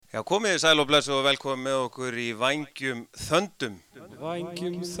Já, komið sæl og blessu og velkomin með okkur í Vængjum Þöndum.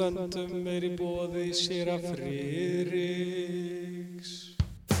 Vængjum Þöndum í boði séra Friðriks.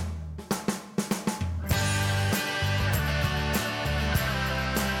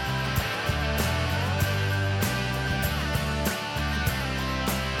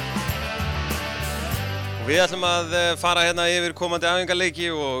 Og við ætlum að fara hérna yfir komandi æfingarleiki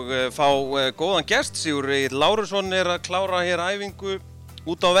og fá góðan gest. Sigurður Egill Lárusson að klára hér æfingu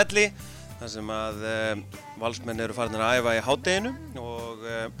út á velli, þar sem að Valsmenn eru farin að æfa í hádeginu og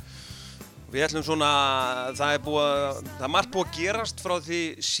við ætlum svona, það er margt búið að gerast frá því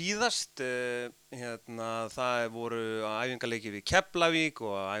síðast, það voru æfingarleiki við Keflavík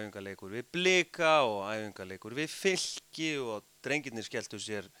og æfingarleikur við Blika og æfingarleikur við Fylki og drengirnir skelltu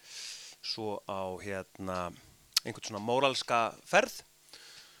sér svo á einhvern svona móralska ferð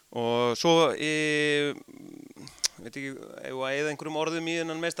og svo veit ekki, ef að eyða einhverjum orðum í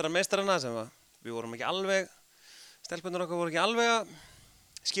þennan meistarana sem við vorum ekki alveg, stelpunir okkar voru ekki alveg að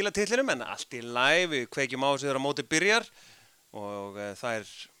skila titlinum, en allt í lagi, við kveikjum á sig þegar mótið byrjar og þær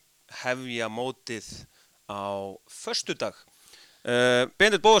hefja mótið á föstudag.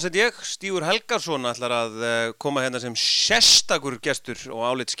 Benedikt Bóas heiti ég, Stígur Helgason ætlar að koma hérna sem sérstakur gestur og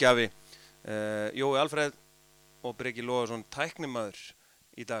álitsgjafi, Jói Alfreð og Breki Logason tæknimaður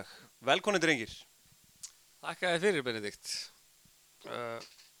í dag. Velkonir drengir. Þakka þér fyrir, Benedikt.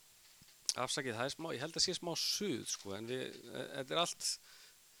 Afsakið, það smá, ég held að sé smá suð, sko, en þetta er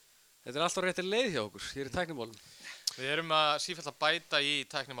allt á réttri leið hjá okkur, hér í tæknimálum. Við erum að sífellt að bæta í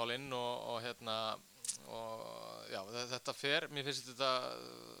tæknimálin og já, þetta fer, mér finnst þetta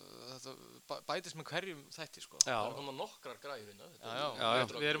bætist með hverjum þætti, sko. Það er svona nokkrar græjur hérna.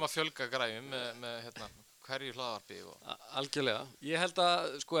 Já, við erum að fjölga græjum með hverju hlaðvarpi og Algjörlega. Ég held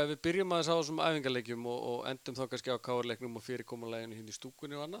að, sko, ef við byrjum aðeins á þessum æfingarleikjum og endum þá kannski á KR-leiknum og fyrirkomuleginu hérna í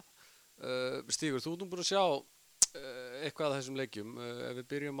stúkunni og annað. Stígur, þú ert búin að sjá eitthvað af þessum leikjum. Ef við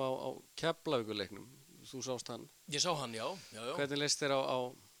byrjum á Keflavíkurleiknum, þú sást hann. Ég sá hann, já. Hvernig leist þér á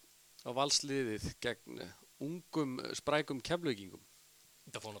Valsliðið gegn ungum, sprækum Keflavíkingum?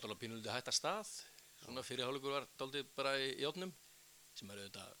 Það fór náttúrulega pínulítið hægt af stað. Svona fyrri hálfleikur var dálítið bara í járnum, sem er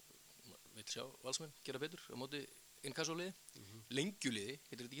auðvitað vill sjá Valsmenn gera betur á móti innkassuliði, Lengjuliði,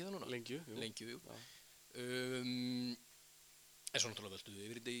 heitir þetta ekki það núna? Lengju, jú. En svo náttúrulega veltu við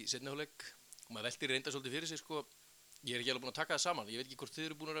yfir þetta í seinni hálfleik og maður veltir reynda svolítið fyrir sig, sko. Ég er ekki alveg búin að taka það saman, ég veit ekki hvort þið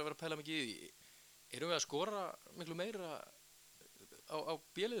eru búin að vera að pæla mikið í því. Erum við að skora miklu meira á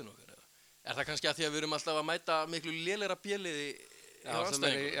B-liðinu okkar? Er það kannski að því að við erum alltaf að mæta miklu lélegra B-liði hjá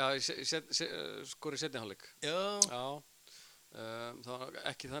andstæðingunum? Já, skori seinni hálfleik. Já. Það var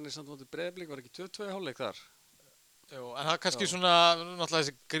ekki þannig samt móti Breiðablik, var ekki 2-2 í hálfleik þar? Jú, en það er kannski svona, náttúrulega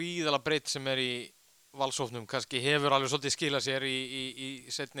þessi gríðala breytt sem er í Valshófnum, kannski hefur alveg svolítið skilað sér í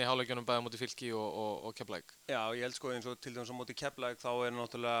seinni hálfleikjunum bæði móti Fylki og Keflavík. Já, ég held sko eins og til dæmis á móti Keflavík, þá er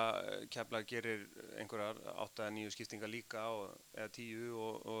náttúrulega, Keflavík gerir einhverjar 8-9 skiptingar líka, eða 10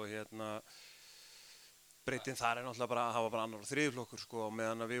 og breytin þar er náttúrulega bara að hafa bara annar og þriðjuflokkur, sko,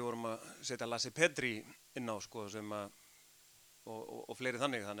 meðan að við vorum að setja Lasse Pedri inn á, sko, sem að og fleiri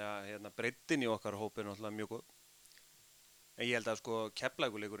þannig að breytin í okkar hópi er náttúrulega mjög góð. En ég held að sko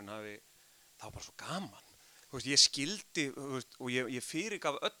Keflavíkurleikurinn það var bara svo gaman. Þú veist, ég skildi, og ég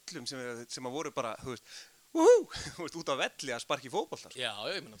fyrirgaf öllum sem að voru bara, þú veist, út á velli að sparka í fótbolta. Já,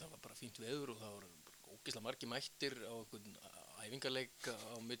 ég meina það var bara fínt veður og það voru ógeðslega margir mættir á einhvern æfingarleik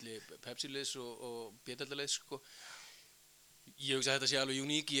á milli Pepsi-liðs og B-deildarliðs, sko. Ég hugsa að þetta sé alveg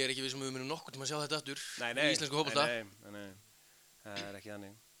uník, ég er ekki viss um við munum nokkur tíma að sjá þetta aftur í íslensku fótbolta. Nei, það er ekki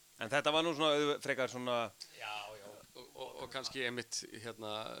þannig. En þetta var nú svona frekar svona... Já. Og kannski einmitt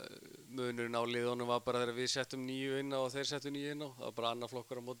munurinn á liðunum var bara þegar við settum 9 inn á og þeir settum 9 inn á. Það var bara annar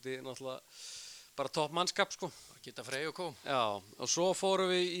flokkur á móti náttúrulega bara topp mannskap, sko. Geta Frey og Kó. Já, og svo fórum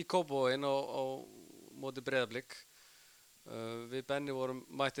við í Kópavoginn á móti Breiðablik. Við Benni vorum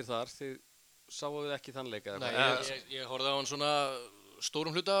mættir þar, þið sáu við ekki þann leik eða hvað? Nei, ég horfði á hann svona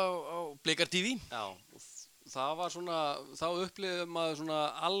stórum hluta á Blikar TV. Já, það var svona, þá upplifði maður svona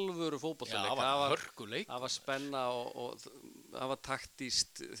alvöru fótboltaleik. Já, það var hörkuleik. Það var spenna og það var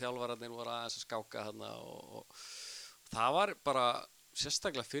taktískt, þjálfararnir voru aðeins að skáka þarna og það var bara,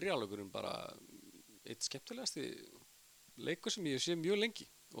 sérstaklega fyrri-hálfleikurinn bara eitt skemmtilegasti leikur sem ég sé mjög lengi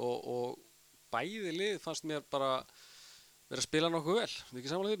og bæði lið fannst mér bara vera að spila nokkuð vel. Þið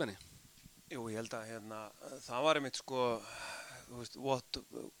ekki sammála því, Benni? Jú, ég held að það var einmitt sko, þú veist,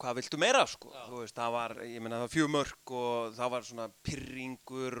 hvað viltu meira, sko? Þú veist, það var 4 mörk og það var svona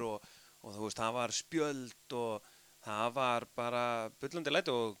pirringur og þú veist, það var spjöld og það var bara bullandi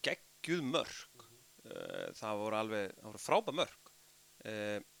læti og geggjuð mörk. Það voru frábær mörk.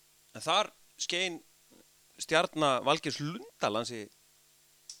 En þar skein stjarna Valgeirs Lundalansi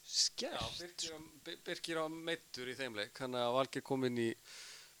skert. Birkir á meiddur í þeim leik, þannig að Valgeir kom inn í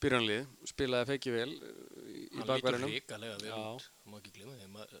byrjanlið, spilaði feiki vel í bakverðinum. Hann lítur hrikalega vel út, það má ekki gleyma því,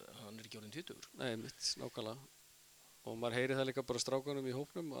 hann ekki orðinn 20. Nei, mitt, nákvæmlega. Og maður heyri það líka bara strákunum í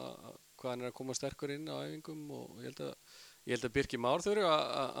hópnum að hvað hann að koma sterkur inn á æfingum og ég held að Birkir Már þurfi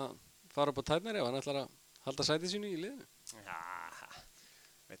að fara upp á tærnar ef hann ætlar að halda sætið sínu í liðinu. Já,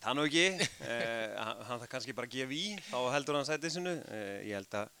 veit hann nú ekki, hann það kannski bara gefa í, þá heldur hann sætið sínu, ég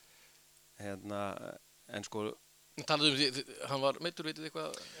held að, en sko... Talaðu því, hann var meiddur, veitir þið eitthvað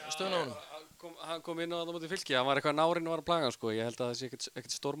stöðun á honum? Hann kom inn á það mútið Fylki, hann var eitthvað nárinn og var að plaga sko, ég held að það sé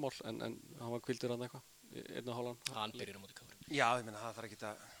ekkert stórmál en hann var hvildur hann eitthvað, einn og hálfan. Hann byrjar á móti Kári. Já, ég meina það þarf ekki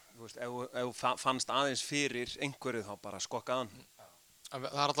að, þú veist, ef þú fannst aðeins fyrir einhverju þá bara skokkaði hann. Það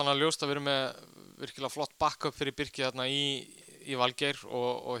er allan að ljóst að við erum með virkilega flott backup fyrir Birki þarna í Valgeir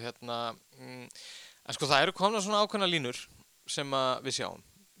og en sko það eru komna svona ákveðna línur sem að við sjáum.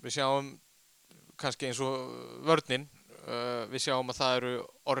 Við sjáum kannski eins og vörnin, við sjáum að það eru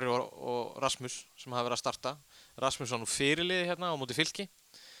Orri og Rasmus sem hafa verið að starta. Rasmus var nú fyrirliði hérna á móti Fylki,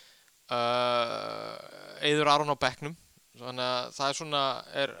 Eiður Aron á bekknum, þannig að það er svona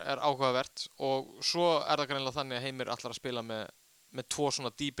er áhugavert og svo er það greinilega þannig að Heimir ætlar að spila með tvo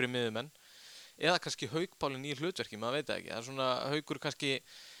svona dýpri miðjumenn eða kannski Hauk Pálin í hlutverki, maður veit það ekki. Það er svona Haukur kannski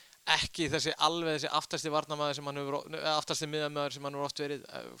ekki þessi aftasti varnarmaður sem hann hefur, aftasti miðjumaður sem hann hefur oft verið,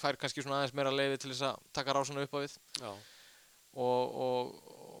 fær kannski svona aðeins meira leyfi til þess að taka rásana upp á við. Já.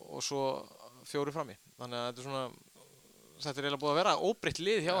 Og svo fjóri frammi. Þannig að þetta er svona, þetta er eiginlega búið að vera óbreytt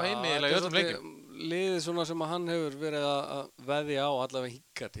lið hjá Heimi eiginlega í öllum leikjum. Liðið svona sem hann hefur verið að veðja á allavega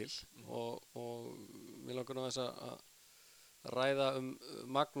hingga til og við langar nú þess að ræða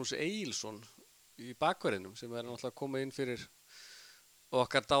Magnús Egilsson í bakverðinum sem er náttúrulega komið inn fyrir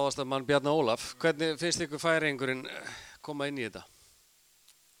okkar dáðasta mann Bjarna Ólaf. Hvernig finnst ykkur Færeyingurinn koma inn í þetta?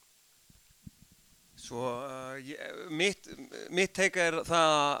 Svo mitt teika er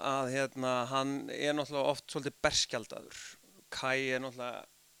það að hann er náttúrulega oft svolítið berskjaldaður. Kai er náttúrulega,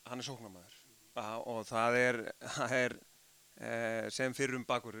 hann er sóknarmaður og það er sem fyrrum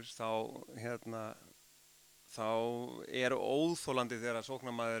bakvörður þá er óþolandi þegar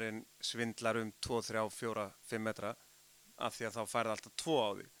sóknarmaðurinn svindlar 2, 3, 4, 5 metra af því að þá færði alltaf 2 á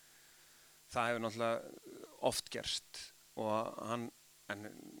því. Það hefur náttúrulega oft gerst og en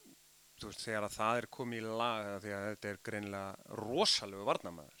þú veist, þegar að það er komið í lag því að þetta er greinilega rosalegu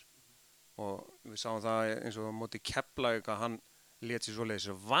varnarmaður og við sáum það eins og á móti Keflavík að hann lét sér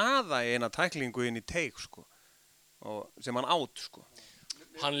svoleiðis vaða í eina tæklingu inn í teik sko og sem hann át sko.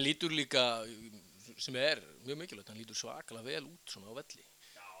 Hann lítur líka, sem er mjög mikilvægt, hann lítur svakalega vel út svona á velli.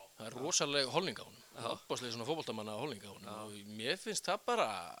 Það er rosalega holning á honum, opaslega svona fótboltamanna holning á honum og mér finnst það bara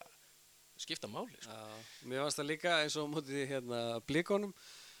skipta máli sko. Mér fannst það líka eins og á móti Blikunum.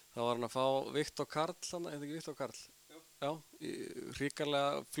 Þá var hann að fá Viktor Karl, ekki Viktor Karl? Já,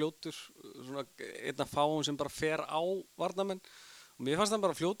 hrikalega fljótur, svona einn af fáum sem bara fer á varnarmenn. Og mér fannst hann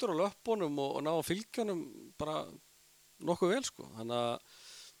bara fljótur á löppunum og ná á fylgjónum bara nokkuð vel sko. Þannig að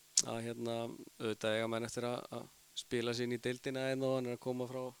auðvitað eiga menn eftir að spila sér inn í deildina en hann er að koma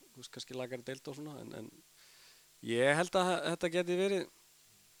frá, kannski lagari deild og svona. En ég held að þetta geti verið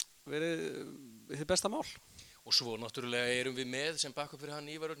þið besta mál. Og svo náttúrulega erum við með sem backup fyrir hann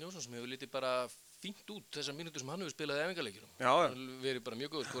Ívar Örn Jónsson sem hefur litið bara fínt út þessar mínútur sem hann hefur spilað í æfingaleikjunum. Hann verið bara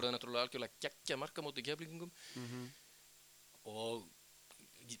mjög góður, skoraði náttúrulega algjörlega geggjað marka móti Keflvíkingum. Og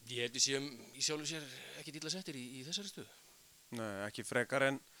ég held við séum í sjálfu sér ekki illa settir í þessari stöðu. Nei, ekki frekar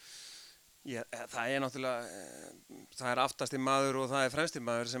en það er náttúrulega, það er aftasti maður og það er fremsti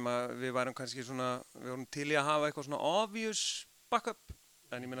maður sem að við værum kannski svona, við vorum til í að hafa eitthvað svona obvious backup.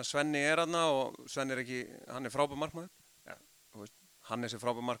 En ég meina Svenni er þarna og Svenni er ekki, hann er frábær markmaður. Ja, hann er sér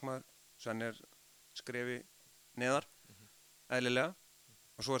frábær markmaður, Svenni er skrefi neðar, eðlilega.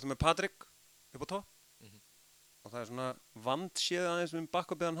 Og svo ertu með Patrik upp á topp. Og það er svona vandséð aðeins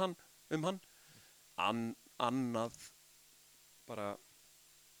backupið hann. Annað bara,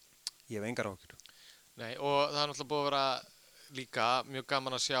 ég hef engar áhyggjur. Nei, og það er náttúrulega búið að vera líka mjög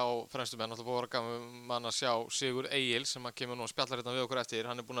gaman að sjá fremstumenn, náttúrulega búið að vera gaman að sjá Sigur Egil sem að kemur nú og spjallar hérna við okkur eftir.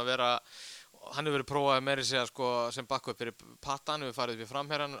 Hann hefur verið prófað meiri segja sko sem backup fyrir Patta, hann hefur farið við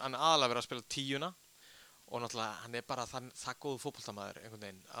framherjan, hann er aðalega verið að spila 10 og náttúrulega hann er bara það góðu fótboltamaður einhvern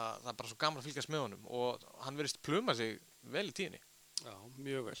veginn að það er bara svo gaman að fylgjast með honum og hann verðist pluma sig vel í 10. Já,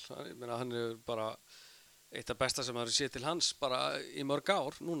 mjög vel. Ég meina hann er bara eitt af besta sem maður séð til hans bara í mörg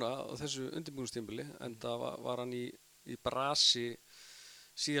ár núna á þessu undirbúningstímabili, enda var hann í brasi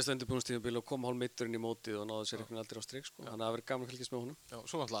síðasta undirbúningstímabil og kom hálfmeiddur inn í mótið og náði sér einhvern aldrei á strik sko. Þannig að það verið gaman að fylgjast með honum. Já,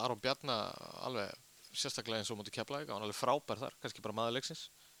 svo var alltaf Aron Bjarna alveg sérstaklega eins og móti Keflavík, hann alveg frábær þar, kannski bara maður leiksins.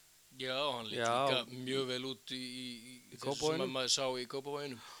 Já, hann leit líka mjög vel út í þessu sem maður sá í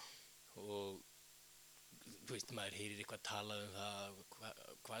Kópavoginum og þú veist, maður heyrir eitthvað talað það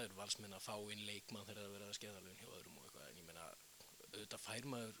hvað valsmenn að fá inn leikmann þegar það verið að skeða laun hjá öðrum og eitthvað, en ég meina auðvitað fær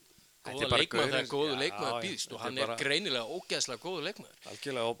maður góða leikmann þegar góðu leikmaður býðst og hann er greinilega ógeðslega góðu leikmaður.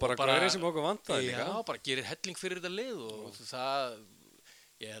 Algjörlega, og bara gaurið sem okkur vantaði líka. Já, bara gerir helling fyrir þetta lið og það,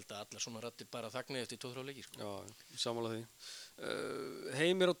 ég held að allar svona rattir bara þagni eftir 2-3 leiki sko. Já, sammála því.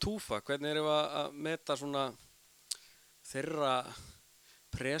 Heimir og Túfa, hvernig erum við að meta svona þeirra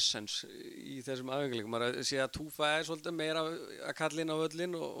presens í þessum æfingarleikum? Maður sé að Túfa svolítið meira að kalla inn á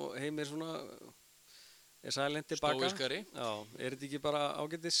völlinn og Heimir svona silent tilbaka. Stóiskari. Já, þetta ekki bara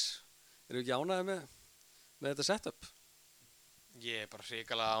ágætis? Erum við ekki ánægðir með þetta setup? Ég bara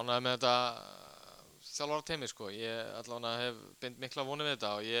hrikalega ánægður með þetta þjálfara teimi sko. Ég allavega hef bind mikla vonir við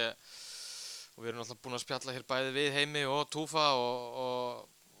þetta og við erum alltaf búin að spjalla hér bæði við Heimi og Túfa og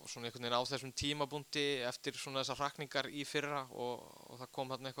svona einhvern veginn á þessum tímabúndi eftir svona þessar hrakningar í fyrra og það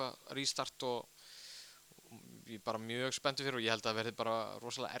kom þarna eitthvað restart og ég er bara mjög spenntur fyrir og ég held að verði bara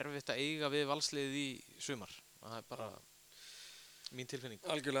rosalega erfitt að eiga við valsliðið í sumar. Það er bara mín tilfinning.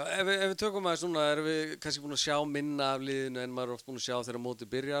 Algjörlega. Ef við tökum aðeins núna, erum við kannski búin að sjá minna af liðinu en maður er oft búin að sjá þegar mótið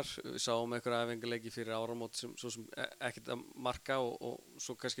byrjar. Við sáum einhverja æfingarleiki fyrir áramót sem svo sem ekkert að marka og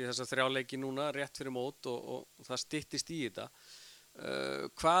svo kannski þessa 3 leiki núna rétt fyrir mót og það styttist í þetta.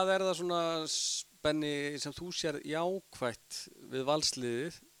 Hvað er það svona, Benni, sem þú sér jákvætt við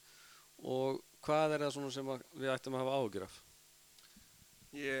valsliðið og hvað er það svona sem við ættum að hafa áhyggjur af?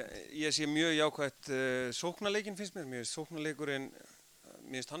 Ég sé mjög jákvætt sóknarleikinn finnst mér sóknarleikurinn,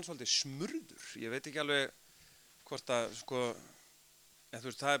 mér finnst hann svolítið smurður, ég veit ekki alveg hvort að sko, þú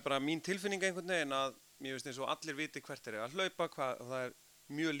veist, það er bara mín tilfinning einhvern veginn að mér finnst eins og allir viti hvert er að hlaupa, og það er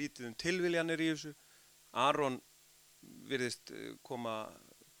mjög lítið tilviljanir í þessu. Aron virðist koma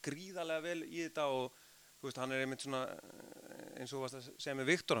gríðarlega vel í þetta og þú veist, hann er einmitt svona eins og varst að segja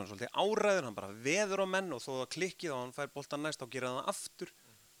með Viktor, hann er svolítið áræður, hann bara veður á menn og þó það klikkið og hann fær boltan næst þá gera það aftur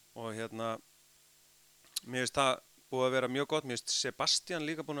og mér finnst það búið að vera mjög gott, mér finnst Sebastian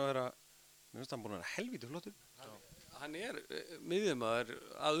líka búin að vera helvíti flottur. Hann er miðjumaður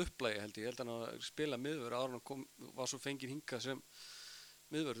að upplægi held ég held hann að spila miðvörð áður en hann var svo fenginn hingað sem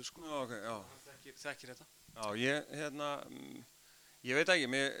miðvörður sko. Já, ok, já. Hann þekkir þetta. Já, ég veit ekki,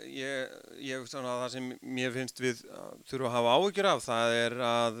 ég svona það sem mér finnst við þurfa að hafa áhyggjur af, það er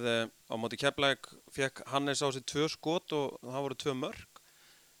að á móti Keflavík fékk Hannes á sig 2 skot og það voru 2 mörk.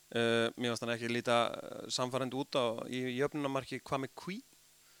 Mér fannst hann ekki líta samfærandi út í jöfnunarmarki Kwame Kui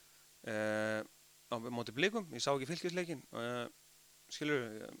á móti Blikum, ég sá ekki fylkisleikin. Skilur,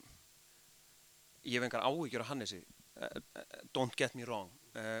 ég hef engar áhyggjur af Hannesi, don't get me wrong,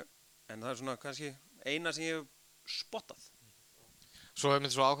 en það er svona kannski eina sem ég hef spottað. Svo er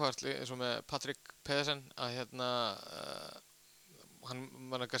myndið svo áhugavert eins og með Patrik Pedersen að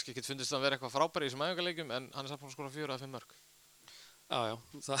hann kannski ekki fundist að vera eitthvað frábæri í þessum æfingarleikjum en hann er samt búinn að skora 4 eða 5 mörk. Já,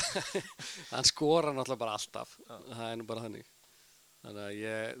 hann skorar náttúrulega bara alltaf, það er nú bara þannig. Þannig að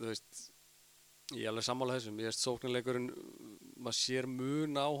þú veist, ég er alveg sammála þessum, ég veist sóknarleikurinn, maður sér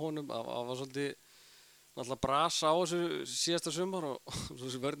mun á honum, það var svolítið náttúrulega brasa á þessu síðasta sumar og svo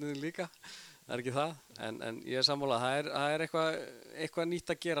þessu vörninni líka. Það er ekki það, en ég er sammála, það er eitthvað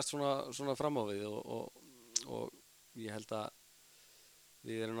nýtt að gerast svona fram á við og ég held að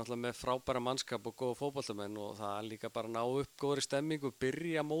við erum náttúrulega með frábæra mannskap og góða fótboltamenn og það er líka bara að ná upp góðri stemmingu,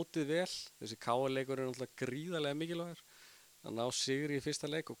 byrja mótið vel, þessi KR-leikur er náttúrulega gríðarlega mikilvægur, að ná sigri í fyrsta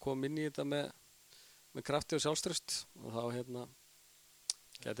leik og koma inn í þetta með krafti og sjálfstraust og þá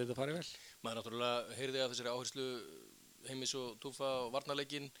gæti þetta farið vel. Maður náttúrulega heyrði af þessari áherslu Heimis og Túfa og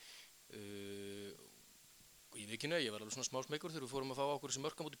varnarleikinn. Í vikinu, ég var alveg svona smá smeykur þegar við fórum að fá okkur þessi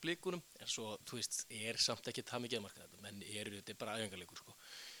mörk á móti Blikunum en svo, þú veist, samt ekki það mikið að marka þetta menn þetta er bara æfingarleikur sko.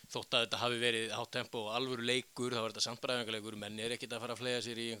 Þótt að þetta hafi verið hátt tempo og alvöru leikur þá er þetta samt bara æfingarleikur menn ekkert að fara að fleygja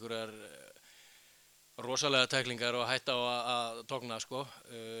sér í einhverjar rosalega tæklingar og hætta á að tókna sko,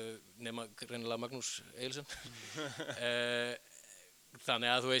 nema greinilega Magnús Eilsson þannig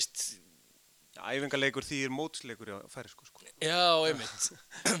að þú veist Æfingarleikur þýðir mótsleikur á færisku sko. Já, einmitt.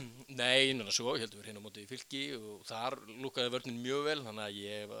 Nei, svo, ég heldur við hérna á móti í Fylki og þar lúkkaði vörnin mjög vel, þannig að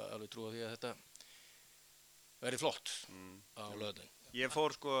ég hef alveg trú á því að þetta verði flott á laugardaginn. Ég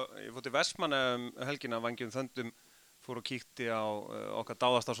fór til Vestmanna helgina Vangjum Þöndum, fór og kíkti á okkar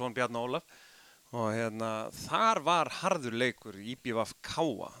dáðasta son Bjarni Ólaf og þar var harður leikur IBVF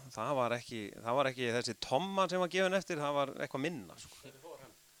Káa. Það var ekki þessi Tomman sem var gefinn eftir, það var eitthvað minna sko.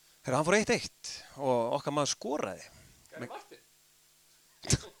 Þegar hann fór 1-1 og okkar maður skoraði. Gary Martin.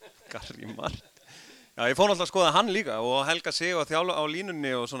 Gary Martin. Já, ég fór náttúrulega að skoða hann líka og Helga Sig og þjálfa á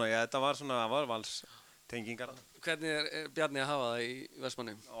línunni og svona, þetta var svona, var vals tengingar. Hvernig er Bjarni að hafa það í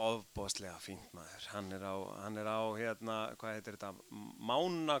Vestmanni? Ofboðslega fínt maður. Hann er á hérna, hvað heitir þetta,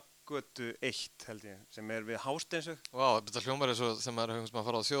 Mánagötu 1 held ég, sem er við Hásteinsveg. Vá, þetta hljómar eins og þegar maður hefum sem að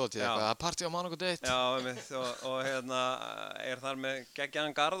fara á þjóðatíð, eitthvað, það er partí á Mánagötu 1. Já, og hérna er þar með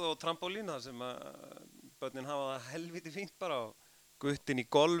geggjaðan garð og trampólín þar sem að börnin hafa það helviti fínt bara og guttin í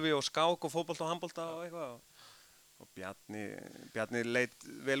golfi og skák og fótbolta og handbolta og eitthvað og Bjarni leit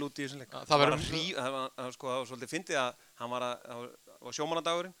vel út í þessum leik. Það var svolítið fyndið að hann var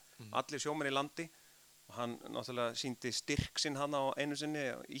sjómannadagurinn, allir sjómenn í landi og hann náttúrulega sýndi styrk sinn hann á einu sinni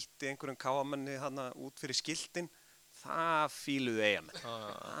og ítti einhverjum káamenni hann út fyrir skiltin. Það fíluðu eigamenn.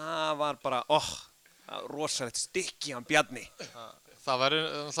 Það var bara, rosalegt stykki hann Bjarni. Það var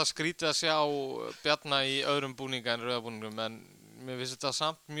náttúrulega skrítið að sjá Bjarna í öðrum búninga en rauðabúningum en mér finnst þetta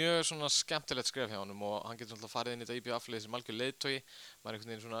samt mjög svona skemmtilegt skref hjá honum og hann getur náttúrulega farið inn í þetta IBF-lið sem algjör leiðtogi. Maður einhvern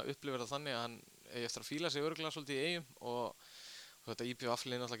veginn svona upplifir það þannig að hann eigi eftir að fíla sig örugglega svolítið í Eyjum og þetta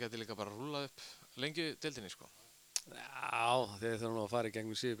IBF-lið náttúrulega getur líka bara rúllað upp lengi deildinni sko. Já, þeir þurfa nú að fara í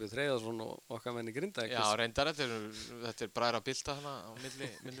gegnum Sigurbjörn Hreiðarsson og okkar menn í Grindavík. Já, reyndar þetta er bræðra bylta hana á milli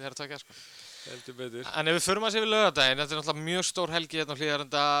þeirra tveggja sko. Heldur betur. En ef við förum að sé við laugardaginn, þetta er náttúrulega mjög stór helgi hérna á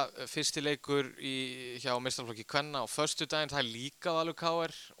Hlíðarenda, fyrsti leikur hjá meistaraflokki kvenna á föstudaginn, það er líka Valur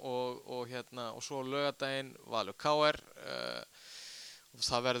KR og svo laugardaginn Valur KR og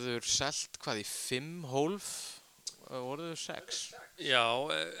það verður selt hvað í 5 hólf, voruðu 6? Já,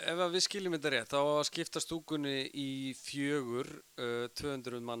 ef við skiljum þetta rétt, þá að skipta stúkunni í 4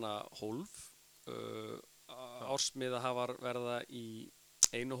 200 manna hólf, ársmiðahafar verða í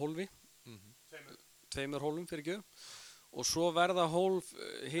 1 hólfi. 2 hólfum fyrir gjöf og svo verða hólf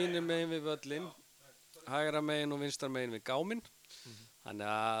hinum megin við völlin, hægra megin og vinstra megin við gáminn. Þannig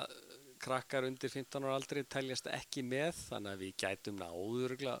að krakkar undir 15 ára aldri teljast ekki með, þannig að við gætum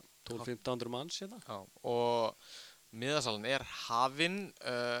náður 1200-1500 manns hérna. Já, og miðasalan er hafin,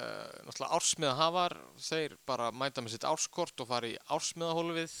 náttúrulega ársmiðahafar, þeir bara mæta með sitt árskort og fara í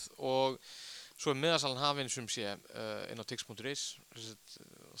ársmiðahólfið og svo er miðasalan hafin sem sé inn á tix.is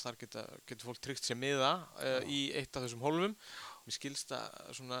og þar getur fólk tryggt sér miða í eitt af þessum hólfum. Mér skilst að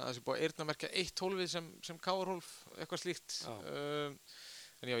það sé búið að eyrnamerkja 1 hólfið sem KR-hólf, eitthvað slíkt.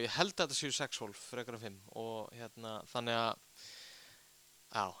 En já, ég held að þetta séu 6 hólf frekar en 5 og hérna þannig að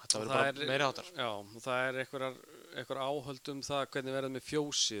þetta verður bara meiri áttar. Já, og það er einhver áhöld það hvernig verður með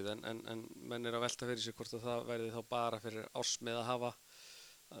fjósið en menn er að velta fyrir sig hvort að það verði þá bara fyrir ársmiðahafa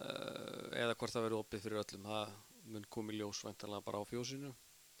eða hvort það verður opið fyrir öllum. Það mun komi ljós væntanlega bara á fjósinu.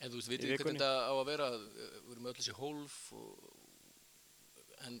 En þú veist, vitið hvernig þetta á að vera, við erum með öll þessi hólf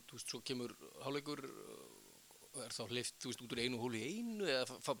en þú veist, svo kemur hálfleikur og er þá hleypt, þú veist, út úr 1 hólfi í 1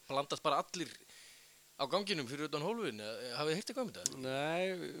 eða blandast bara allir á ganginum fyrir utan hólfin, hafið þið heyrt eitthvað um þetta? Nei,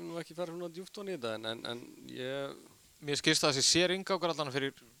 nú ekki fara svona djúpt ofan í þetta en mér skilst það að þessi sér ingangur allan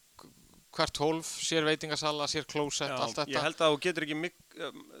fyrir hvert hólf, sér veitingasala, sér klósett, allt þetta. Ég held að þú getur ekki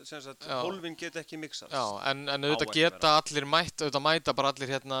hólfin getur ekki mixast. Já, en auðvitað geta allir auðvitað mæta bara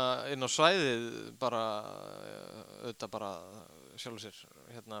allir hérna inn á svæðið bara auðvitað bara sjálfur sér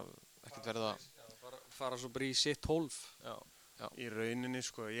hérna ekkert verið að fara svo bara í sitt hólf. Já. Í rauninni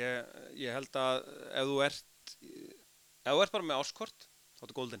sko, ég held að ef þú ert bara með áskort, þá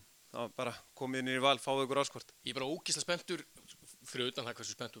ertu golden. Þá bara komið inn í val, fáðu ykkur áskort. Ég er bara ógeðslega spenntur fyrir utan það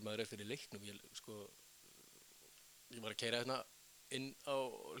hversu spenntur maður er fyrir leiknum. Ég var að keyra hérna inn á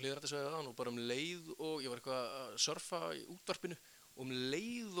Hlíðarendasvæðið og bara leið og ég var eitthvað að surfa í útvarpinu og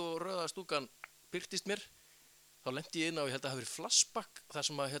leið og rauða stúkan birtist mér. Þá lenti ég inn á, ég held að það hafi verið flashback þar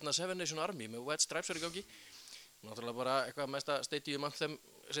sem að hérna Seven Nation Army með White Stripes var í gangi. Náttúrulega bara eitthvað mesta stadium anthem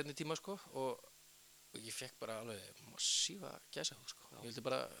seinni tíma sko og ég fekk bara alveg massífa gæsahúð sko. Ég vildi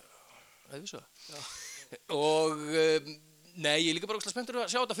bara vissu það. Og nei, ég er líka bara ógeðslega spenntur að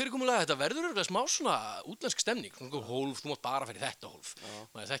sjá þetta fyrirkomulega. Þetta verður örugglega smá svona útlensk stemning. Svona hólf, þú mátt bara fyrir þetta hólf.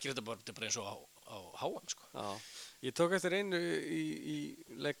 Maður þekkir þetta bara eins og á HM sko. Já. Ég tók eftir einu í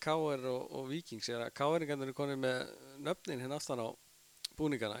leik KR og Víkings að KR-ingarnir eru konir með nöfnin hérna aftan á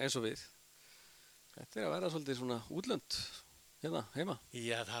búningana eins og við. Þetta er að vera svolítið svona útlönd hérna heima.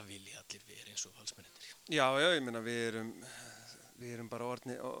 Já, það vilja allir vera eins og valsmennir. Já, ég meina við erum bara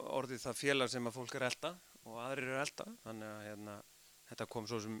orðið það félag sem að fólk er elda og aðrir eru elda. Þannig að hérna, þetta kom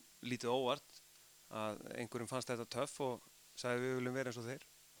svo sem lítið óvart að einhverjum fannst þetta töff og sagði við viljum vera eins og þeir.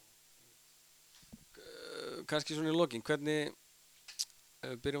 Kannski svona í lokin, hvernig,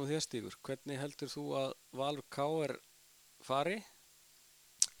 byrjum á þér Stígur, hvernig heldur þú að Valur KR fari?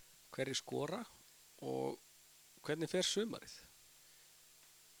 hverju skora og hvernig fer sumarið?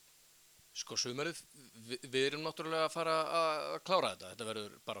 Sko sumarið, við erum náttúrulega að fara að klára þetta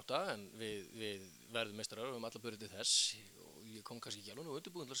verður barátta en við verðum meistarar og við höfum alla burði til þess og ég kom kannski ekki alveg nú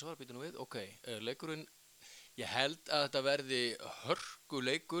undirbúin til að svara býta nú við, leikurinn, ég held að þetta verði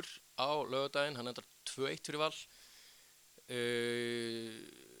hörkuleikur á laugardaginn, hann endar 2-1 fyrir Val,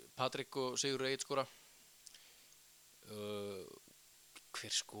 Patrik og Sigur Egill skora,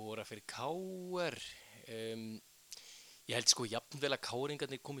 hver skora fyrir KR? Ég held sko jafnvel að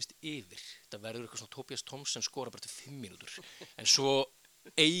káringarnir komist yfir. Það verður eitthvað svona Tobias Thomsen skora bara til 5 mínútur. En svo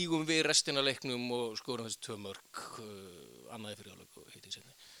eigum við restina af leiknum og skorum þessi 2 mörk, annaði fyrir áleik og hitt í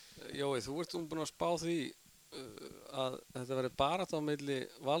seinni. Jói, þú ert búin að spá því að þetta verður barátta á milli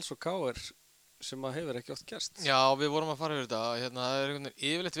Vals og KR sem að hefur ekki oft gerst. Já, við vorum að fara yfir þetta. Það er einhvern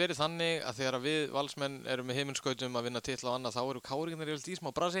veginn yfirleitt verið þannig að þegar við Valsmenn erum með himinskautum að vinna titla og annað, þá eru káringarnir yfirleitt í smá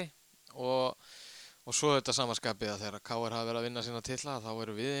brasi og svo þetta samanskapið að þegar KR hafa verið að vinna sína titla þá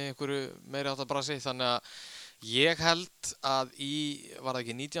eru við einhverju meiri átt að brasi þannig að ég held að var það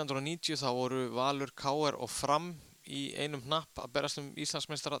ekki 1990 þá voru Valur, KR og Fram í einum hnapp að berast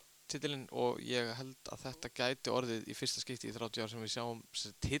Íslandsmeistaratitilinn og ég held að þetta gæti orðið í fyrsta skipti í 30 ár sem við sjáum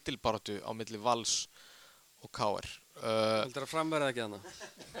titilbaráttu á milli Vals og KR. Heldur að Fram verði ekki þarna?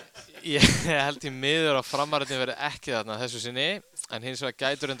 Ég held í miður að Framararnir verði ekki þarna þessu sinni en hins vegar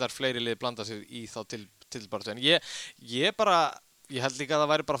gætur endar fleiri lið blanda sér í þá titilbaráttu en ég held líka að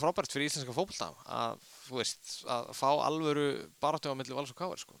það væri bara frábært fyrir íslenska fótbolta að þú veist að fá alvöru baráttu á milli Vals og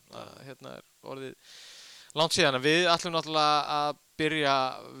KR sko. Hérna er orðið langt síðan að við ætlum náttúrulega að byrja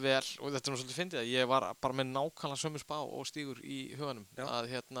vel og þetta er nú svolítið fyndið að ég var bara með nákvæmlega sömu spá og Stígur í huganum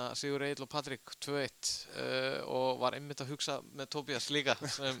að Sigur Egill og Patrik 2-1 og var einmitt að hugsa með Tobias líka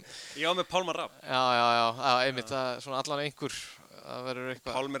Já, með Pálmar Rapp. Já, einmitt að svona allan einhver að verður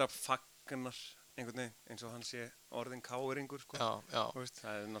eitthvað Pálmar Rapp fagnar einhvern veginn eins og hann sé orðin káringur sko. Já. Það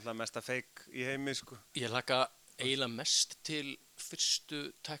er náttúrulega mesta feik í heimi sko. Ég hlakka eiginlega mest til fyrstu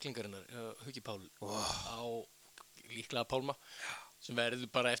tæklingarinnar Hauki Pál á líklega Pálma sem verður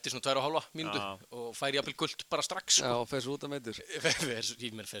bara eftir svona 2,5 mínútu og fær jafnvel gult bara strax sko. Já, og fer svo út af meiddur. Fer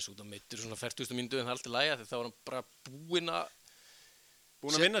svo út af meiddur svona 40. mínútu en það er alltaf lægja þegar þá var hann bara búinn að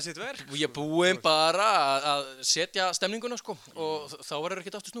vinna sitt verk. Ég er búinn bara að setja stemninguna sko og þá verður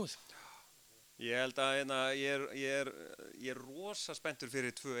ekkert aftur snúið. Ég held að ég er rosa spenntur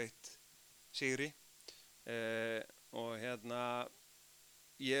fyrir 2-1 sigri og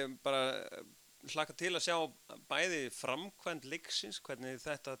ég bara hlakka til að sjá bæði framkvæmd leiksins, hvernig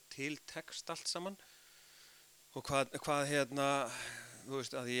þetta tiltekst allt saman og hvað þú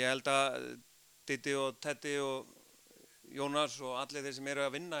veist, að ég held að Diddi og Teddy og Jónas og allir þeir sem eru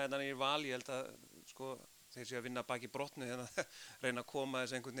að vinna hérna í Val, ég held að sko, þeir séu að vinna baki brotnu reyna að koma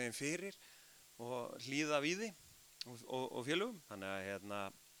þess einhvern veginn fyrir og hlýða við því og félögum, þannig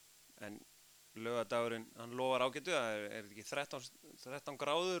að en laugardagurinn, hann lofar ágætu, það er ekki 13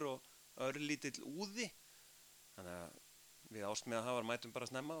 gráður og örlítill úði, þannig að við ástmiðahafar mætum bara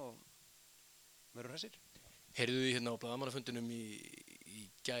snemma og verður hressir. Heyrðu þið hérna á blaðamannafundinum í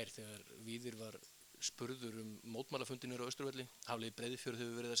gær þegar Víðir var spurður mótmælafundinur á Austurvelli, Hafliði Breiðfjörð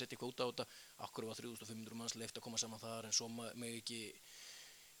hefur verið að setja eitthvað út á þetta, akkur var 3500 manns leyft að koma saman þar en svo megi ekki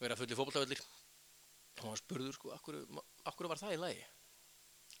vera fullir fótboltavellir. Hann var spurður sko, akkur var það í lagi?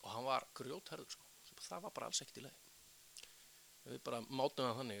 Og hann var grjótharður sko, það var bara alls ekkert í lagi. Við bara mátum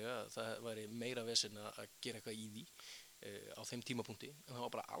það þannig að það væri meira vesen að gera eitthvað í því á þeim tímapunkti, en það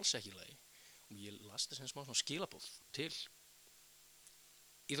var bara alls ekki í lagi. Og ég las þess smá svona skilaboð til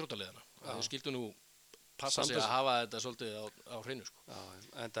íþróttaliðana. Þau skildu nú passa sig að hafa þetta svolítið á hreinu sko. Já,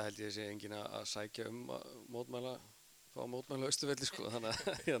 en það held ég sé enginn að sækja að fá mótmæla Austurvelli sko, þannig að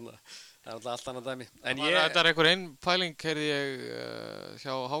það er alltaf allt annað dæmi. Þetta er einhver einn pæling, heyrði ég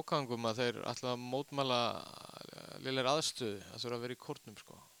hjá Hákangum að þeir ætla að mótmæla lélegri aðstöðu að þurfa að vera í kórnum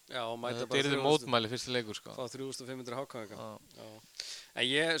sko. Já, og mæta bara 3.000 mótmæli fyrsti leikur sko. Fá 3.500 Hákanga.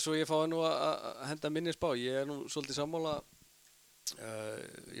 En svo ég fái nú að henda minni spá, ég er nú svolítið sammála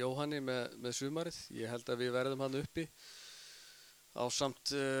Jóhanni með sumarið, ég held að við verðum hann uppi á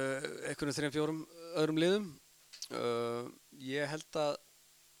samt einhvern 3-4 öðrum liðum. Ég held að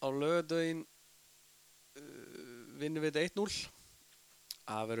á laugardaginn vinnum við 1-0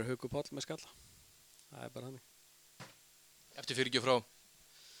 að vera Haukur Páll með skalla, það er bara þannig. Eftir fyrirgjöf frá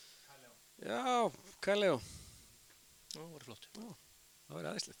Já, Kæljó. Það var flott. Já, það var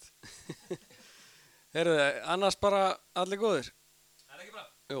æðislegt. Heyrðu, annars bara allir góðir. Það er ekki bra.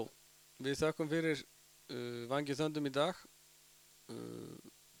 Jú, við þökkum fyrir Vangi Þöndum í dag.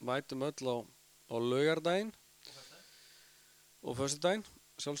 Mætum öll á laugardaginn og föstudaginn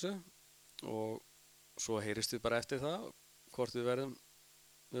sjálfsög og svo heyrist við bara eftir það hvort við verðum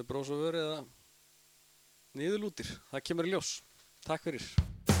með brós og vör eða niðurlútir. Það kemur í ljós. Takk fyrir.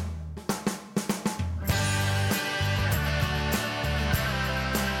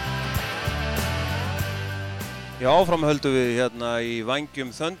 Já, áfram höldum við hérna í Vængjum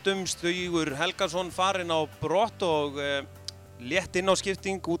Þöndum. Stígur Helgason farinn á brott og létt inn á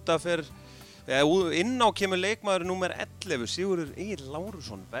skipting út af inn á kemur leikmaður númer 11, Sigurður Egill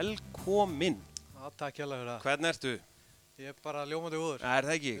Lárusson. Velkominn. Já, takk hérlega fyrir það. Hvernig ertu? Ég er bara ljómandi góður. Er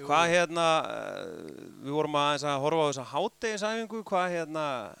það ekki? Jú. Hvað við vorum að horfa á þessa hádegisæfingu, hvað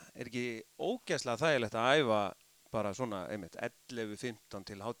er ekki ógeðslega þægilegt að æfa bara svona, einmitt, 11-15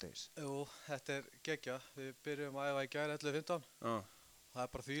 til hádegis? Jú, þetta er geggja. Við byrjum að æfa í gær 11-15. Já. Það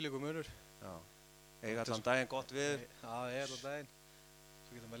er bara þvílíkur munur. Já. Eiga allan daginn gott við. Já, ég er allan daginn.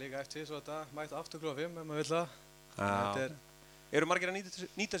 Svo getur maður líka eftir svo þetta, mætt aftur kl. 5 ef maður vill það. Já. Eru margir að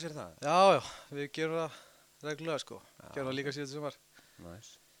nýta sér það? Já, við gerum það reglulega sko. Gerum það líka síðan sumar.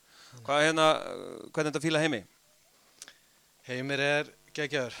 Næs. Hvernig er þetta fíla Heimi? Heimir er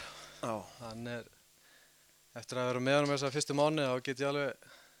geggjaður. Já. Hann er, eftir að vera með honum þessa fyrstu mánuði, þá get ég alveg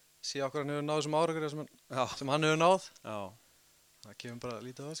sé okkur hann hefur náð þessum árangri sem hann hefur náð. Já. Það kemur bara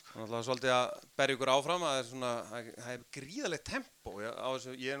lítið á það sko. Það er svolítið að berja ykkur áfram, það er gríðalegt tempó.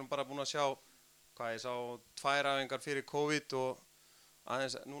 Ég er nú bara búinn að sjá, ég sá 2 æfingar fyrir COVID og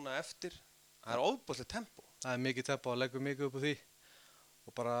aðeins núna eftir. Það er ofboðslegt tempó. Það er mikið tempó, það leggur mikið upp á því.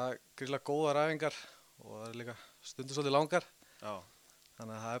 Og bara gríðlega góðar æfingar og það er líka stundur svolítið langar. Já.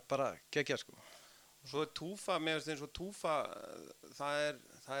 Þannig að það er bara geggjað sko. Og svo er Túfa, mér finnst eins og Túfa, það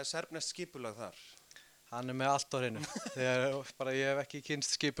er serbneskt skipulag þar. Hann er með allt á hreinu. Þegar ég hef ekki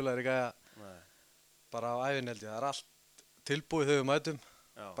kynst skipulagri gæja bara á æfinni held ég. Það er allt tilbúið þegar við mætum.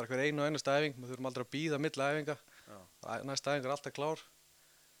 Já. Bara hver einu og einasta æfing. Við þurfum aldrei að bíða milli æfinga. Næsta æfing er alltaf klár.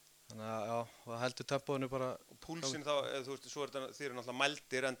 Þannig að já, það heldur tempóinu bara. Og púlsinn þá, þú veist, svo þið eru náttúrulega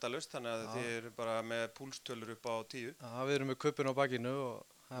mældir endalaust, þannig að þið eru bara með púlstölur upp á 10. Já, við erum með kuppin á bakinu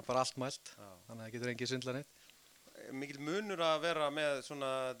og það er bara allt mælt. Já. Þannig að það getur engin svindlað neitt. Mikil munur að vera með svona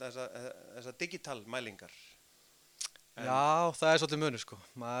þessa digital mælingar? Já, það er svolítið munur sko.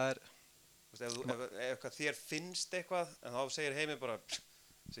 Maður Ef þér finnst eitthvað, en þá segir Heimi bara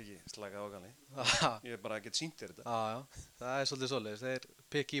Siggi, slaka áganni. Ég er bara að geta sýnt þér þetta. Já, það er svolítið svoleiðis. Þeir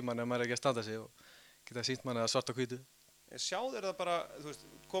pikk í manni ef maður er ekki að standa sig og geta sýnt manni að svart á hvítu. Sjá þér það bara, þú veist,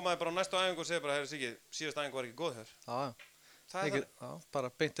 komaði bara á næstu æfingu og segja bara, Siggi, síðast æfingu var ekki góð hér. Já, Það er já, bara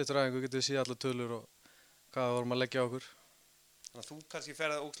beint eftir æfingu getur við síða allar tölur og hvað við vorum að leggja á okkur. Þannig að þú kannski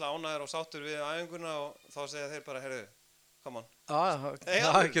ferð ógeðslega ánægður og sáttur við æfinguna og þá segja þeir bara, heyrðu, come on.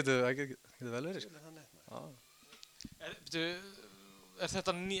 Það getur vel verið sko. Er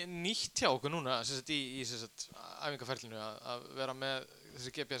þetta nýtt hjá okkur núna í æfingaferlinu að vera með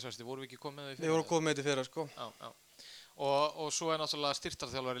þessi GPS-vesti? Vorum við ekki komið með það í fyrra? Við vorum komið með þetta í fyrra sko. Já. Og svo er náttúrulega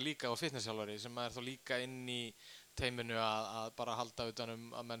styrktarþjálfari líka og fitnessþjálfari sem er þá líka inn í teiminu að bara halda utan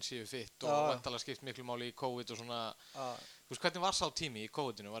að menn séu fitt og vantalega skipt miklu máli í COVID og svona. Þú veist, hvernig var sá tími í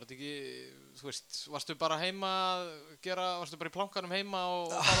COVID-inu? Var þetta ekki, þú veist, varstu bara heima varstu bara í plankanum heima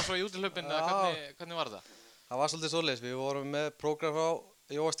og fara svo í útihlaupin eða hvernig var þetta? Það var svolítið svoleiðis. Við vorum með prógram frá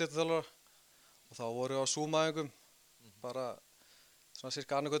Jóa styrktarþjálfara og þá vorum við á Zoom-æfingum bara svona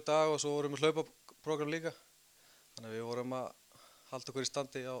cirka annarkvöld dag og svo vorum við hlaupaprógram líka. Þannig að við vorum að halda okkur í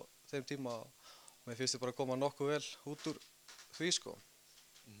standi á þeim tíma og mér finnst þið bara að koma nokkuð vel út úr því sko.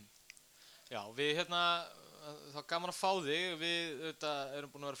 Já, við þá gaman að fá þig. Við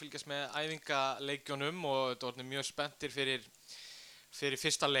erum búin að vera að fylgjast með æfingaleikjunum og þetta var mjög spenntir fyrir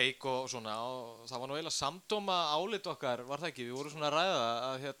fyrsta leik og svona og það var nú eiginlega samdóma álit okkar, var það ekki? Við vorum svona að ræða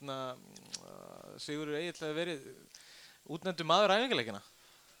að Sigurður Egill hefði verið útnefndur maður æfingaleikina.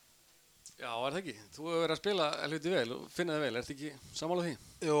 Já, er það ekki? Þú hefur verið að spila hluti vel og finna þig vel, ertu ekki sammála því?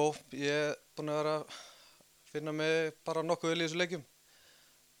 Jú, ég er búin að vera að finna mig bara nokkuð vel í þessu leikjum.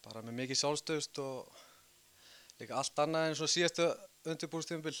 Bara með mikið sjálfstöðust og líka allt annað en svona síðastu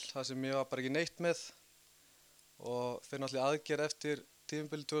undirbúningstímabil, það sem ég var bara ekki neitt með. Og fyrir náttúrulega aðgerð eftir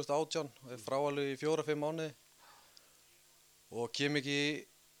tímabili 2018 og er frá alveg í 4-5 mánuði og kem ekki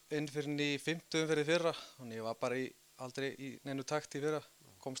inn fyrir í 50 umferð í fyrra þannig ég var bara aldrei í neinu takt í fyrra,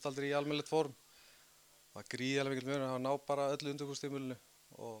 komst aldrei í almennilegt form. Það var gríðarlega mikil munur að ná bara öllu undirbúningstímabilinu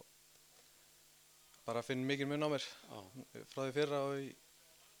og bara finn mikil mun á mér frá því fyrra og í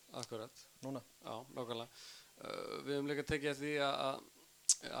Akkurat. Núna. Já, nákvæmlega. Við höfum líka tekið eftir því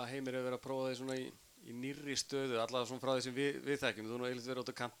að Heimir hefur verið að prófa því svona í nýrri stöðu, allavega svona frá því sem við þekkjum. Þú nú eiginlega verið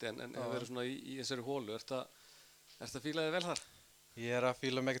út á kanti en hefur verið svona í þessari hólu. Ertu að fíla þig vel þar? Ég er að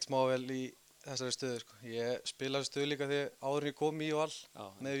fíla mig ekkert smá vel í þessari stöðu sko. Ég spilaði þessa stöðu líka þegar áður en ég kom í Val Já,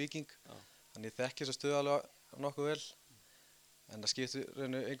 með Víking. Já. Þannig ég þekki þessa stöðu alveg nokkuð vel. En það skiptir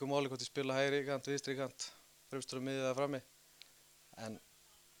rauninu engu máli hvort ég spila hægri kant, vinstri kant, fremstur á miðju eða frammi. En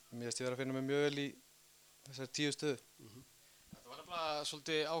mér finnst ég vera að finna mig mjög vel í þessari 10 stöðu. Þetta var nefnilega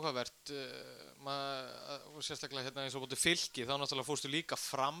svolítið áhugavert, og sérstaklega hérna eins og bútið Fylki, þá náttúrulega fórstu líka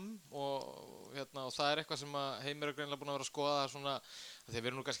fram og það er eitthvað sem að Heimir er greinilega búinn að vera að skoða svona, að þeir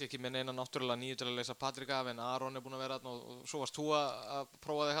eru nú kannski ekki með neina náttúrulega nýju til að leysa Patrik af en Aron er búinn að vera þarna og svo varst þú að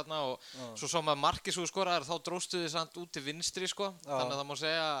prófa þig hérna og svo sá maður markið svo skoraðir þá dróstu þið samt út til vinstri sko, þannig að það má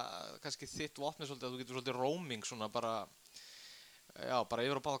segja kannski þitt vopni svolítið að þú getur svolítið roaming svona bara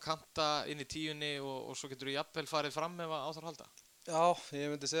yfir á báða kanta inn í tíunni og svo getur þú jafnvel farið fram ef á þarf að halda. Já, ég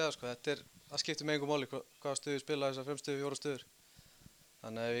myndi segja það sko, það skiptir mig engu máli hvaða stöðu ég spila þessar fremstu 4 stöður.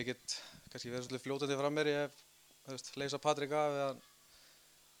 Þannig að ef ég get kannski verið svolítið fljótandi fram mér, leysa Patrik af eða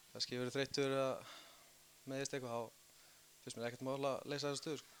kannski verið þreyttur eða meiðist eitthvað, þá finnst mér ekkert mál að leysa þessar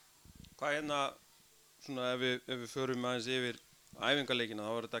stöður sko. Hvað svona ef við förum aðeins yfir æfingarleikina,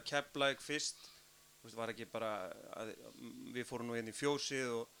 þá var þetta Keflavík fyrst, var ekki bara, við fórum nú hérna í fjósið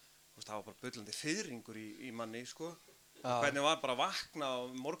og það var bara bullandi fiðringur í manni sko. Hvernig var bara að vakna á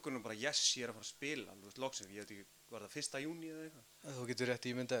morgunum bara yes, ég er að fara að spila, loksins, ég veit ekki, var það 1. júní eða eitthvað? Þú getur rétt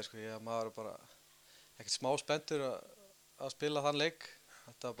ímyndaði sko, maður er bara ekkert smá spenntur að spila þann leik.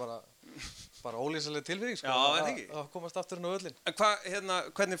 Þetta var bara ólýsanleg tilfinning sko, að komast aftur inn á völlinn. En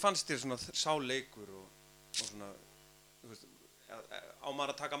hvernig fannst þér svona sá leikur og svona, á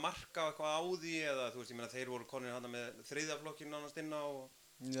maður að taka marka á eitthvað á því eða ég meina þeir voru konir hana með 3. flokkinn nánast inn á og...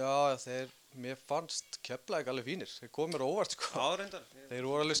 Já, mér fannst Keflavík alveg fínir, þeir komið mér óvart sko. Já, reyndar. Þeir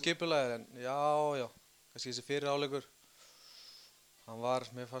voru alveg skipulegir en já, kannski þessi fyrir áleikur,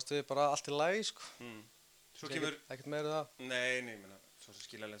 mér fannst við bara allt í lagi sko. Svo kemur... Ekkert meira það. Nei, ég meina, svo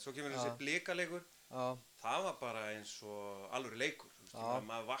skiljanlegt. Svo kemur þessi blikaleikur, það var bara eins og alveg leikur,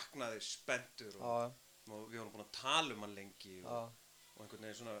 maður vaknaði spenntur og við vorum búin að tala um hann lengi og einhvern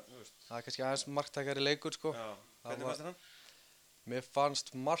veginn svona, Það er kannski aðeins marktækari leikur sko. Já, hvernig fannst þér hann? Mér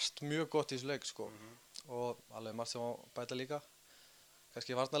fannst margt mjög gott í þessu leik sko og alveg margt sem að bæta líka.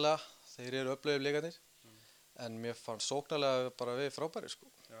 Kannski varnarlega, þeir eru öflugir leikarnir en mér fannst sóknarlega bara við frábæri sko.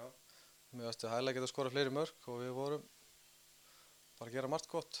 Já. Mér fannst við hæglega geta skorað fleiri mörk og við vorum bara að gera margt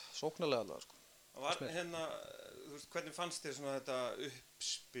gott sóknarlega allavega sko. Var hvernig fannst þér svona þetta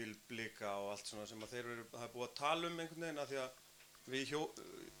uppspil blika og allt svona sem að þeir eru búið að tala um einhvern veginn að því að við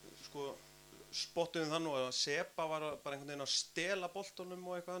spottuðum það nú að Seba var bara einhvern veginn að stela boltunum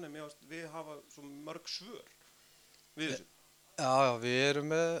og eitthvað þannig, við hafa svo mörg svör við þessu. Já, við erum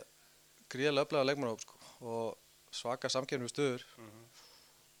með gríðarlega öfluga leikmannahóp sko og svaka samkeppni við stöður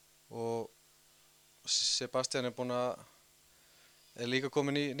og Sebastian er líka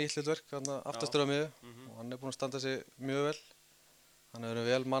komin í nýtt hlutverk, aftastur á miðju og hann er búinn að standa sig mjög vel. Hann er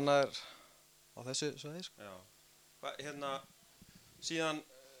vel mannaður á þessu svæði sko. Já, síðan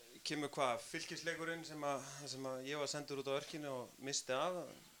kemur fylkisleikurinn sem að ég var sendur út á örkinu og misti af,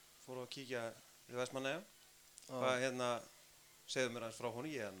 fór að kíkja í Vestmannaeyjum. Segðu mér aðeins frá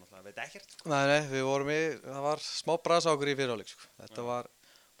honum, ég náttúrulega veit ekkert. Nei, við vorum það var smá brasa á okkur í fyrirháleik sko. Þetta var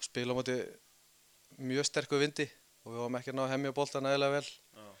spila á móti mjög sterku vindi og við varum ekki að ná að hemja boltann nægilega vel.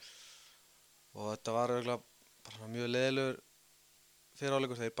 Og þetta var bara mjög leiðilegur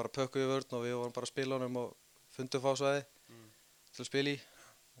fyrirháleikur, þeir bara pökkuðu vörn og við vorum bara að spila honum og fundum fá svæði til að spila í.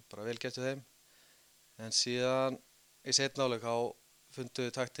 Bara vel gert við þeim, en síðan í seinni hálfleik þá fundum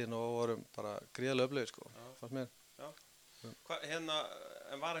við taktinn og vorum bara gríðarlega öflugir sko, fannst mér. Já. En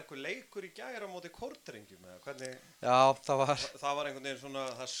var einhver leikur í gær á móti Kórdrengjum eða hvernig? Já, það var einhvern veginn svona,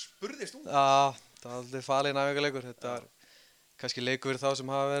 það spurðist út. Já, það var aldrei falinn æfingarleikur, þetta var kannski leikur fyrir þá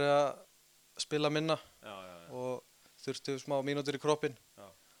sem hafa verið að spila minna og þurftu smá mínútur í kroppinn.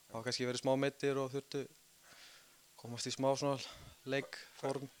 Það var kannski verið smá meiddir og þurftu komast í smá svona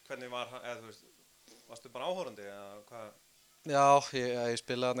leikform. Hvernig var, varstu bara áhorfandi eða hvað? Já, ég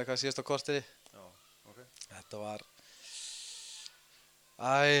spilaði hann eitthvað síðast á korteri. Já, ok. Þetta var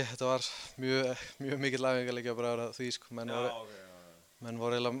mjög mikill æfingarleiki að bara því sko. Menn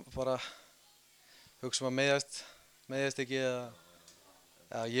voru eiginlega bara hugsa að meiðast ekki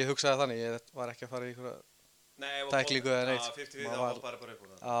eða ég hugsaði þannig, ég var ekki að fara í einhverja tæklingu eða neitt. Já, 50 það var bara upp úr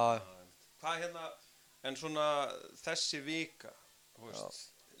það. Hvað en svona þessi vika,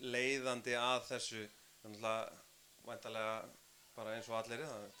 leiðandi að þessu, væntanlega bara eins og allir,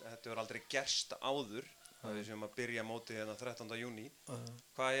 þetta hefur aldrei gerst áður, að við séum að byrja mótið 13. júní.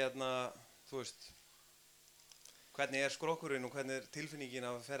 Hvað hvernig skrokkurinn og hvernig tilfinningin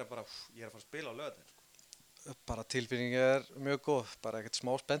að fara bara, ég er að fara að spila á laugardaginn? Bara tilfinningin mjög góð, bara ekkert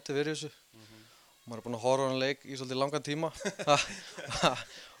smá spenntur fyrir þessu. Maður búinn að horfa á hann leik í svolítið langan tíma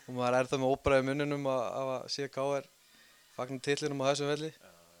og maður það með óbræði munninum að sé KR fagna titlinum á þessum velli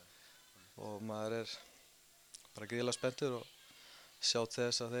og maður bara gríðarlega spenntur og sjá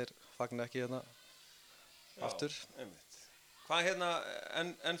þess að þeir fagna ekki hérna aftur. Einmitt. Hvað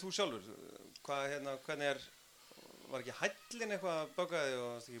en þú sjálfur, hvernig var ekki hællin eitthvað böggaði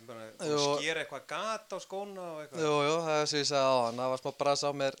og ekki bara skera eitthvað gat á skóna og eitthvað? Jú, það er sem ég sagði á hann, það var smá bras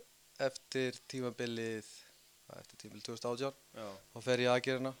á mér eftir tímabilið 2018 og fer ég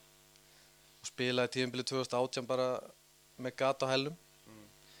aðgerðina og spilaði tímabilið 2018 bara með gat á hælnum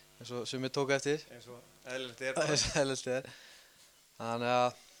eins og sem ég tók eftir eins og eðlilegt er þannig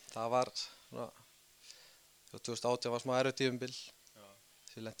að það var svona 2018 var smá erfitt tímabil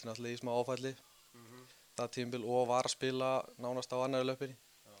sem ég lenti náttúrulega í smá áfalli það tímabil og var að spila nánast á annarri löppinni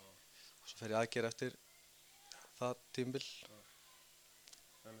og svo fer ég aðgerð eftir það tímabil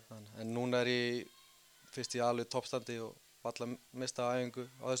en núna ég fyrst í alveg toppstandi og valla mista æfingu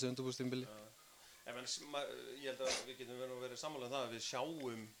á þessu undirbúningstímabili. Ég held að við getum verið sammála um það að við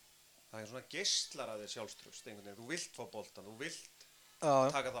sjáum það svona geislar að þér sjálfstraust einhvern veginn, þú vilt fá boltan, þú vilt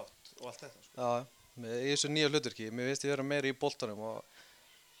taka þátt og allt þetta. Já, í þessu nýja hlutverki, mér finnst ég vera meira í boltanum og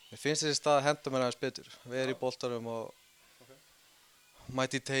mér finnst þessi stað að henda mér aðeins betur, vera í boltanum og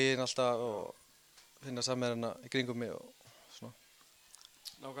mæti í tegin alltaf og finna samverðina í kringum mig og svona.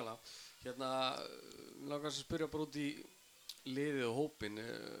 Nákvæmlega. Langar að spyrja bara út í liðið og hópinn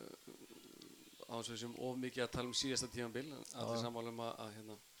á þess að við sem of mikið að tala um síðasta tímabil, allir sammála um að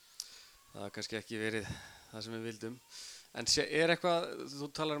það har kannski ekki verið það sem við vildum. En eitthvað, þú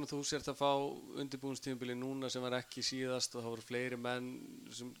talar um að þú sért að fá undirbúningstímabili núna sem var ekki síðast og það voru fleiri menn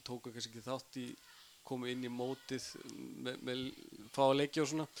sem tóku kannski ekki þátt í komu inn í mótið með fá að leikja og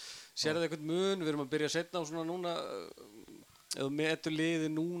svona. Sérðu eitthvað mun, við erum að byrja seinna á svona núna ef þú metur liðið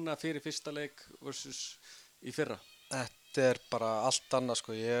núna fyrir fyrsta leik versus í fyrra? Þetta bara allt annað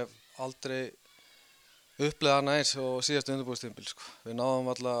sko, ég hef aldrei upplegað hana eins og síðastu undirbúningstímabil sko. Við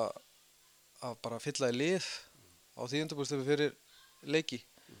náðum alltaf að bara fylla í lið á því undirbúningstímabil fyrir leiki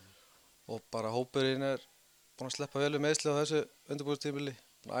og bara hópurinn búinn að sleppa vel meiðsli á þessu undirbúningstímabili,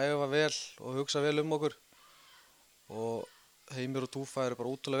 búinn að æfa vel og hugsa vel um okkur og Heimir og Túfa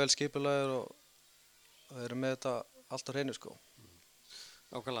bara útrúlega vel skipulagðir og þeir eru með þetta allt á hreinu sko.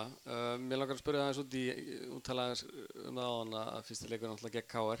 Nákvæmlega. Mér langar að spyrja aðeins út í, þú talaðir um það áðan að fyrsti leikur náttúrulega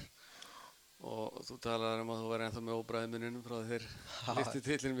gegn KR og þú talaðir um að þú væri ennþá með óbræði munninum frá þeir lyfti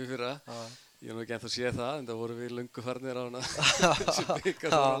titlinum í fyrra. Ég hef nú ekki ennþá séð það, en það voru við löngu farnir á hana sem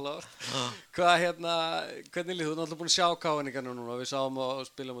byggar það alveg árt. Hvernig líð, þú ert náttúrulega búin að sjá KR-ingarna núna, við sáum að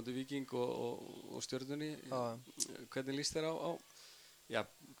spila mútið Víking og Stjörnunni. Hvernig líst þér á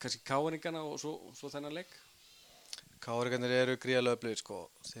kannski KR-ingarna og svo þennan leik? KR-ingarnir eru gríðarlega öflugir sko.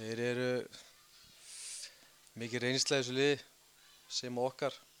 Þeir eru mikið reynsla í þessu liði sem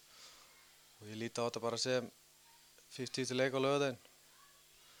okkar og ég líti á þetta bara sem 50 leik á laugardaginn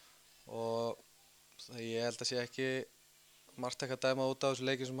og ég held að sé ekki margt ekki að dæma út af þessu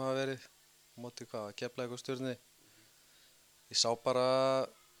leiki sem hafa verið móti Keflavík og Stjörnunni. Ég sá bara,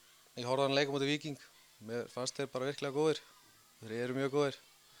 ég horfði á hann leika móti Víking, mér fannst þeir bara virkilega góðir, þeir eru mjög góðir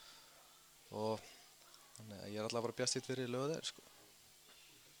og þannig að ég alltaf bara bjartsýnn fyrir laugardaginn sko.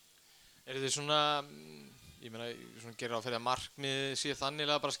 Eru þið svona, ég meina, svona gerir á fyrir að markmið sé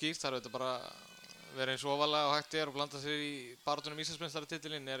þannilega bara skýrt, þar þetta bara vera eins ofalega og hægt og blanda sér í baráttunum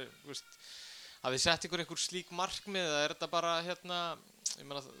Íslandsmeistaratitilinn, að þið sett ykkur einhver slík markmið eða þetta bara ég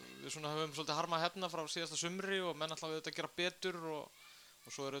meina, við svona höfum svolítið harmað hérna frá síðasta sumri og menn alltaf auðvitað gera betur og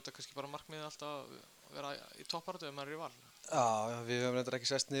svo auðvitað kannski bara markmiðið alltaf að vera í toppbaráttu ef maður er í val. Já, við höfum reyndar ekki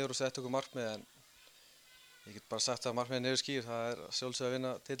sest niður og sett okkur markmið en ég get bara sagt að markmiðið niður skýr, það er sjálfsög að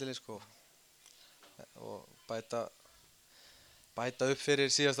vinna titilinn sko og bæta upp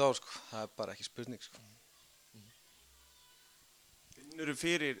fyrir síðasta ár sko, það er bara ekki spurning sko. Finnurðu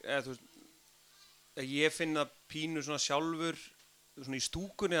fyrir, þú veist, ég finna pínu svona sjálfur svona í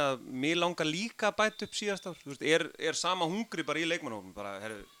stúkunni að mig langar líka að bæta upp síðasta ár, þú veist, er sama hungri bara í leikmannahópnum, bara,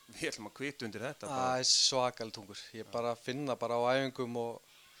 herru, við ætlum að kvita undir þetta. Það er svakalega hungur, ég bara finna bara á æfingum og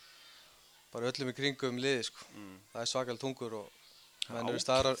bara öllum í kringum liði sko, það er svakalega hungur og menn eru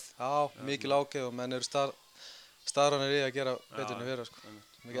staðar, mikil ákveð og menn eru staðranir í að gera betur en vera sko,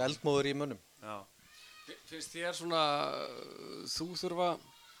 mikið eldmóður í mönnum. Finnst þér svona, þú þurfa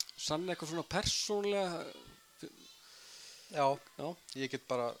sanna eitthvað svona persónlega? Já, ég get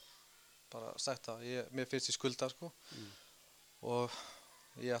bara sagt það, mér finnst ég skulda sko og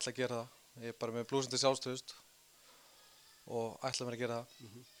ég ætla að gera það, ég er bara með blúsandi sjálfstraust og ætla mér að gera það.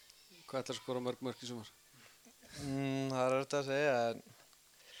 Hvað ætlar að skora mörg í sumar? Það er auðvitað að segja,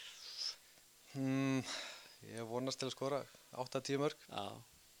 en ég vonast til að skora 8-10 mörg. Já,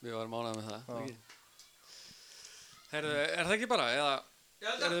 við varum ánægð með það. Já. Ekki? Heyrðu, er það ekki bara? Eða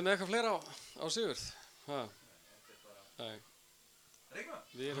eru þið með eitthvað fleira á Sigurð? Nei.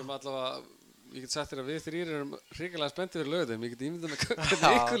 Við erum allavega, ég get sagt þér að við þrír erum hrikalega spenntið fyrir lögutum. Ég get ímyndað með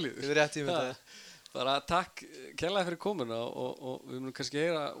hvernig ykkur líður. Þið er rétt ímyndað. Bara takk kærlega fyrir komuna og við munum kannski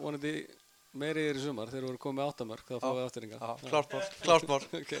heyra vonandi meiri í sumar þegar við erum komið 8 mörk, þá fáum við afturringa. Klárt mál.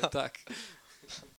 Ok, takk.